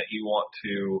land that you want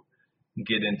to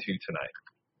get into tonight?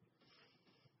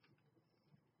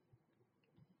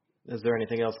 Is there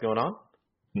anything else going on?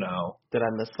 No. Did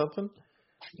I miss something?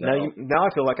 No. Now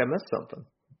I feel like I missed something.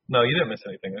 No, you didn't miss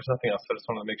anything. There's nothing else. I just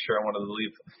wanted to make sure I wanted to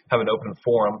have an open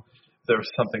forum. If there was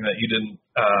something that you didn't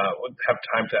have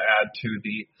time to add to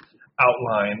the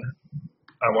outline,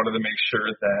 I wanted to make sure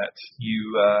that you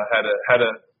had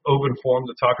an open forum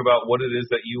to talk about what it is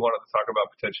that you wanted to talk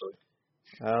about potentially.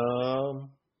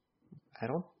 I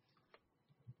don't.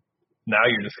 Now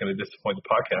you're just going to disappoint the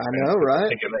podcast. I know, right?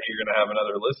 Thinking that you're going to have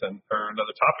another listen or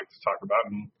another topic to talk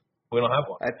about, and we don't have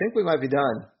one. I think we might be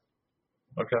done.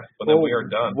 Okay, then we are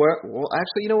done. Well,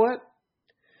 actually, you know what?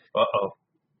 Uh-oh.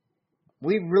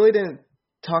 We really didn't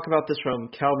talk about this from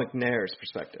Cal McNair's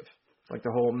perspective. Like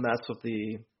the whole mess with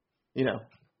the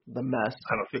mess.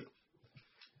 I don't think.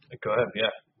 Go ahead,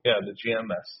 yeah, the GM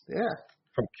mess. Yeah.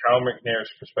 From Cal McNair's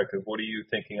perspective, what are you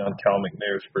thinking on Cal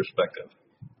McNair's perspective?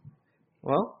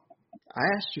 Well, I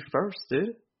asked you first,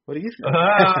 dude. What do you think?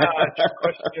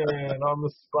 Question on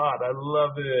the spot. I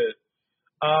love it.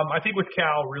 I think with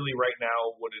Cal, really right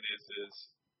now, what it is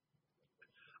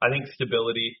I think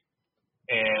stability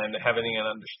and having an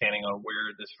understanding on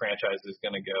where this franchise is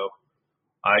going to go.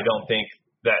 I don't think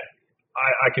that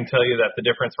I can tell you that the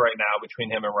difference right now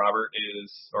between him and Robert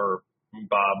or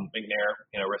Bob McNair,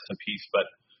 rest in peace, but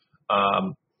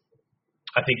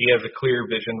I think he has a clear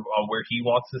vision on where he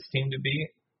wants this team to be,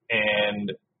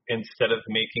 and instead of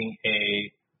making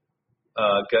a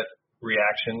gut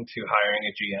reaction to hiring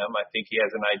a GM, I think he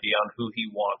has an idea on who he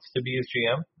wants to be as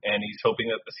GM, and he's hoping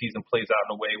that the season plays out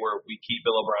in a way where we keep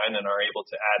Bill O'Brien and are able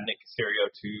to add Nick Caserio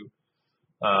to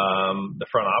the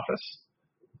front office.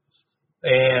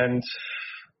 And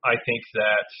I think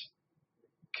that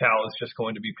Cal is just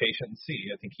going to be patient and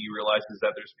see. I think he realizes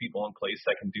that there's people in place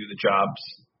that can do the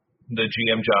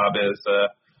GM job is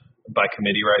by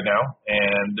committee right now,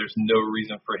 and there's no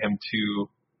reason for him to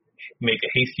make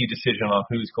a hasty decision on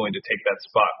who's going to take that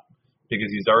spot because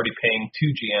he's already paying 2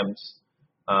 GMs,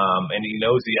 and he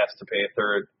knows he has to pay a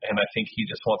third, and I think he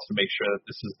just wants to make sure that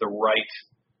this is the right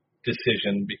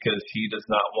decision because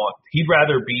he'd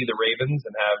rather be the Ravens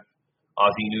and have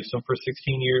Ozzie Newsome for 16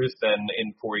 years than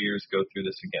in 4 years go through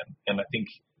this again. And I think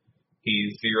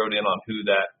he's zeroed in on who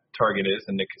that target is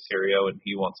in Nick Caserio, and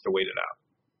he wants to wait it out.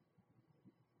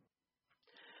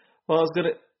 Well, I was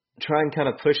going to try and kind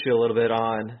of push you a little bit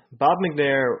on Bob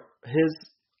McNair. His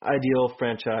ideal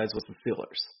franchise was the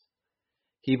Steelers.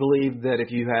 He believed that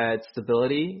if you had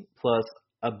stability plus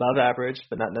above average,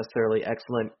 but not necessarily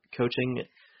excellent coaching,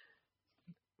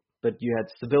 but you had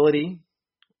stability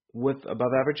with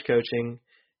above average coaching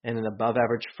and an above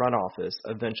average front office,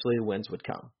 eventually wins would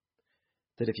come.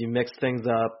 That if you mix things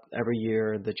up every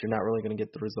year, that you're not really going to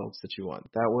get the results that you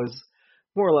want. That was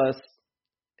more or less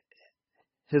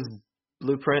his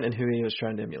blueprint and who he was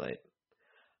trying to emulate.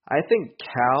 I think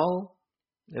Cal,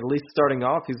 at least starting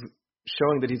off, he's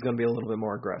showing that he's going to be a little bit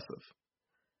more aggressive.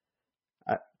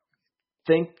 I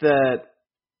think that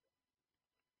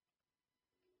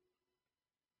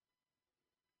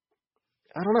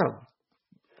I don't know.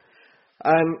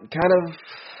 I'm kind of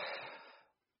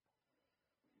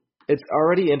it's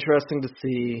already interesting to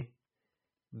see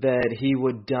that he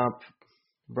would dump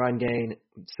Brian Gaine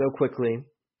so quickly,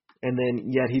 and then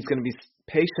yet he's going to be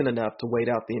patient enough to wait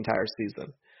out the entire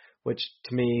season. which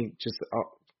to me just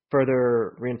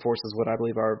further reinforces what I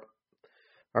believe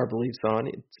our beliefs on.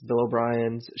 It's Bill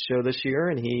O'Brien's show this year,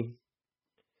 and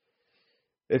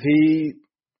if he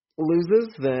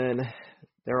loses, then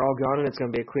they're all gone, and it's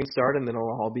going to be a clean start, and then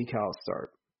it'll all be Cal's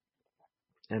start.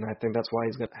 And I think that's why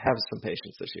he's going to have some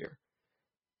patience this year.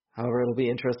 However, it'll be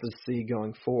interesting to see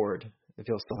going forward if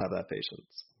he'll still have that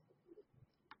patience.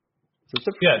 So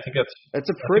I think it's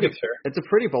a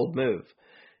pretty bold move.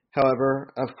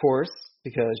 However, of course,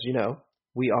 because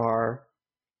we are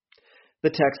the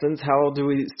Texans, how do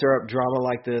we stir up drama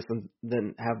like this and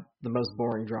then have the most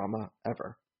boring drama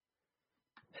ever?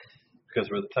 Because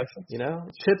we're the Texans.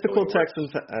 Typical Texan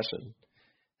fashion.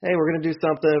 Hey, we're going to do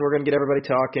something. We're going to get everybody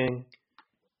talking.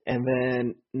 And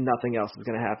then nothing else is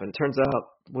going to happen. Turns out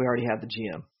we already had the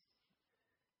GM.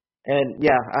 And,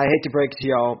 yeah, I hate to break it to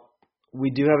y'all. We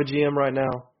do have a GM right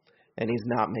now, and he's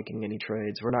not making any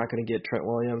trades. We're not going to get Trent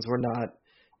Williams. We're not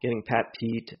getting Pat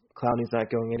Pete. Clowney's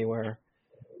not going anywhere.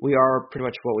 We are pretty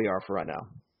much what we are for right now.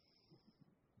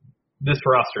 This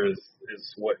roster is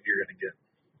what you're going to get.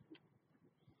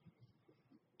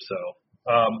 So,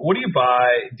 what do you buy?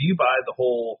 Do you buy the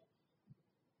whole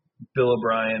Bill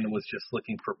O'Brien was just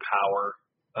looking for power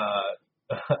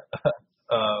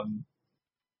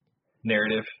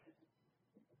narrative?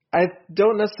 I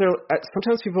don't necessarily.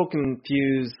 Sometimes people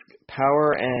confuse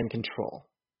power and control.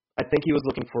 I think he was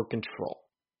looking for control.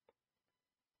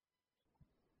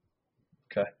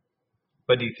 Okay.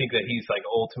 But do you think that he's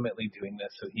ultimately doing this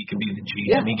so he can be the GM?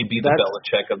 Yeah, he could be the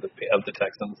Belichick of the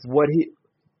Texans.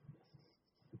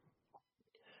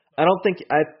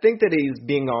 I think that he's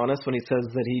being honest when he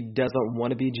says that he doesn't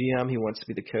want to be GM. He wants to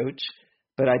be the coach.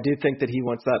 But I do think that he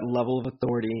wants that level of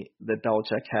authority that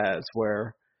Belichick has,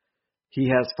 where he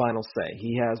has final say.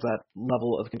 He has that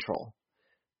level of control.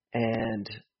 And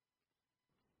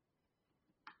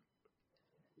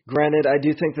granted, I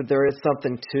do think that there is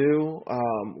something to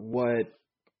what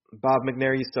Bob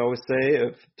McNair used to always say: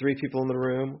 if 3 people in the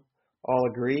room all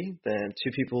agree, then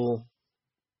 2 people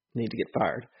need to get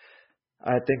fired.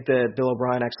 I think that Bill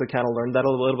O'Brien actually kind of learned that a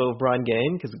little bit with Brian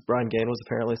Gaine, because Brian Gaine was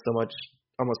apparently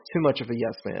almost too much of a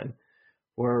yes man,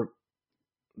 where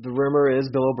the rumor is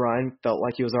Bill O'Brien felt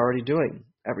like he was already doing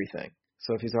everything.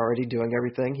 So if he's already doing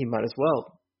everything, he might as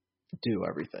well do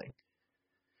everything.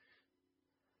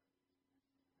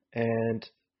 And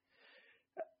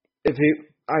I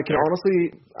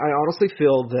honestly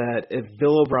feel that if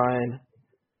Bill O'Brien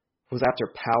was after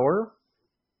power,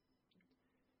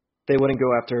 they wouldn't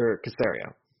go after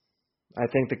Caserio. I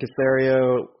think that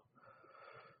Caserio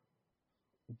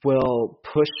will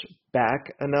push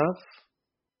back enough,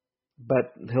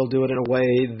 but he'll do it in a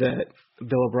way that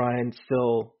Bill O'Brien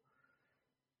still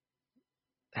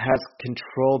has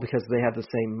control because they have the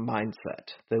same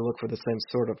mindset. They look for the same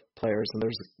sort of players, and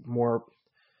there's more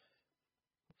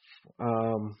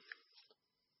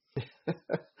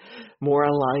more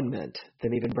alignment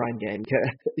than even Brian Gaine.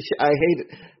 I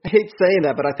hate saying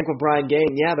that, but I think with Brian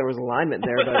Gaine, there was alignment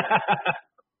there, but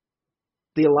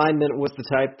the alignment was the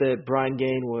type that Brian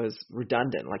Gaine was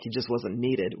redundant, like he just wasn't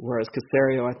needed. Whereas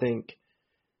Caserio, I think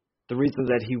the reason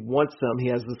that he wants them, he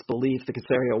has this belief that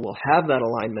Caserio will have that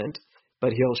alignment,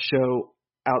 but he'll show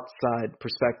outside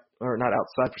perspective, or not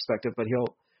outside perspective, but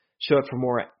he'll show it from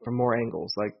more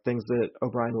angles, like things that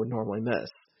O'Brien would normally miss.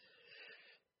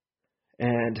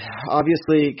 And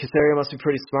obviously, Caserio must be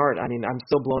pretty smart. I mean, I'm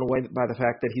still blown away by the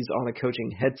fact that he's on a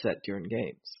coaching headset during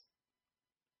games.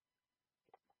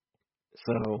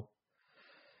 So,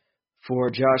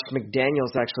 for Josh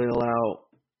McDaniels to actually allow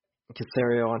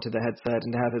Caserio onto the headset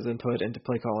and to have his input into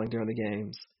play calling during the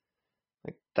games,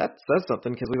 that says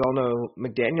something, because we all know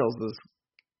McDaniels is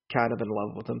kind of in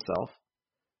love with himself.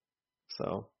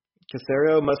 So,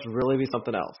 Caserio must really be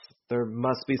something else. There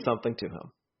must be something to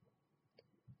him.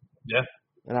 Yeah.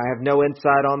 And I have no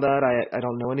insight on that. I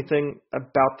don't know anything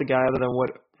about the guy other than what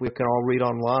we can all read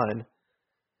online.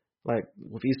 Like,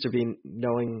 with Easterby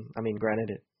knowing,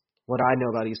 granted, what I know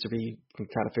about Easterby, you can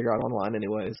kind of figure out online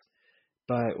anyways.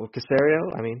 But with Caserio,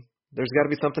 there's got to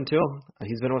be something to him.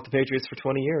 He's been with the Patriots for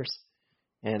 20 years,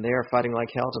 and they are fighting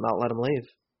like hell to not let him leave.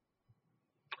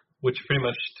 Which pretty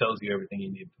much tells you everything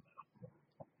you need to know.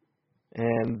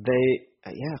 And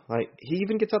he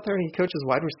even gets out there and he coaches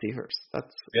wide receivers.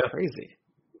 That's crazy.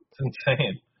 It's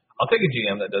insane. I'll take a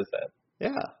GM that does that.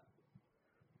 Yeah.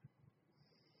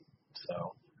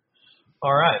 So,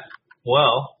 all right.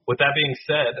 Well, with that being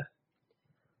said,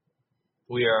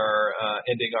 we are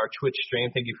ending our Twitch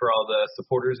stream. Thank you for all the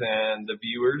supporters and the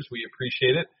viewers. We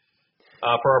appreciate it.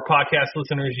 For our podcast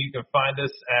listeners, you can find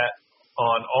us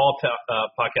on all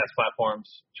podcast platforms.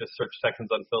 Just search Texans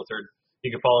Unfiltered. You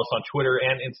can follow us on Twitter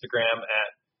and Instagram at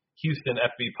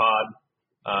HoustonFBPod.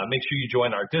 Make sure you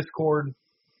join our Discord.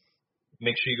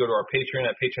 Make sure you go to our Patreon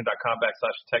at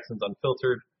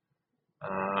patreon.com/TexansUnfiltered.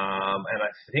 And I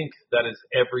think that is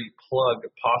every plug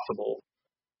possible.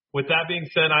 With that being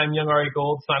said, I'm Young Ari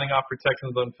Gold, signing off for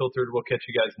Texans Unfiltered. We'll catch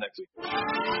you guys next week.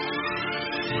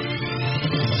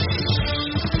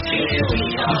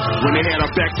 When they had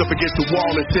our backs up against the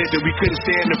wall and said that we couldn't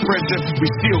stand the pressure, we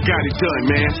still got it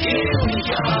done, man.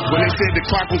 When they said the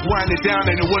clock was winding down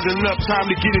and there wasn't enough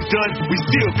time to get it done, we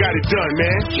still got it done,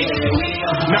 man.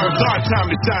 Now it's our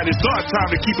time to shine. It's our time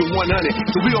to keep it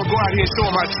 100. So we gonna go out here and show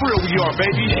them how trill we are,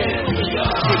 baby.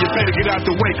 So you better get out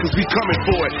the way, cause we coming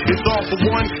for it. It's all for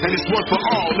one and it's one for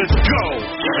all. Let's go.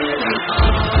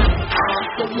 All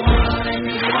for one,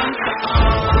 one for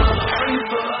all.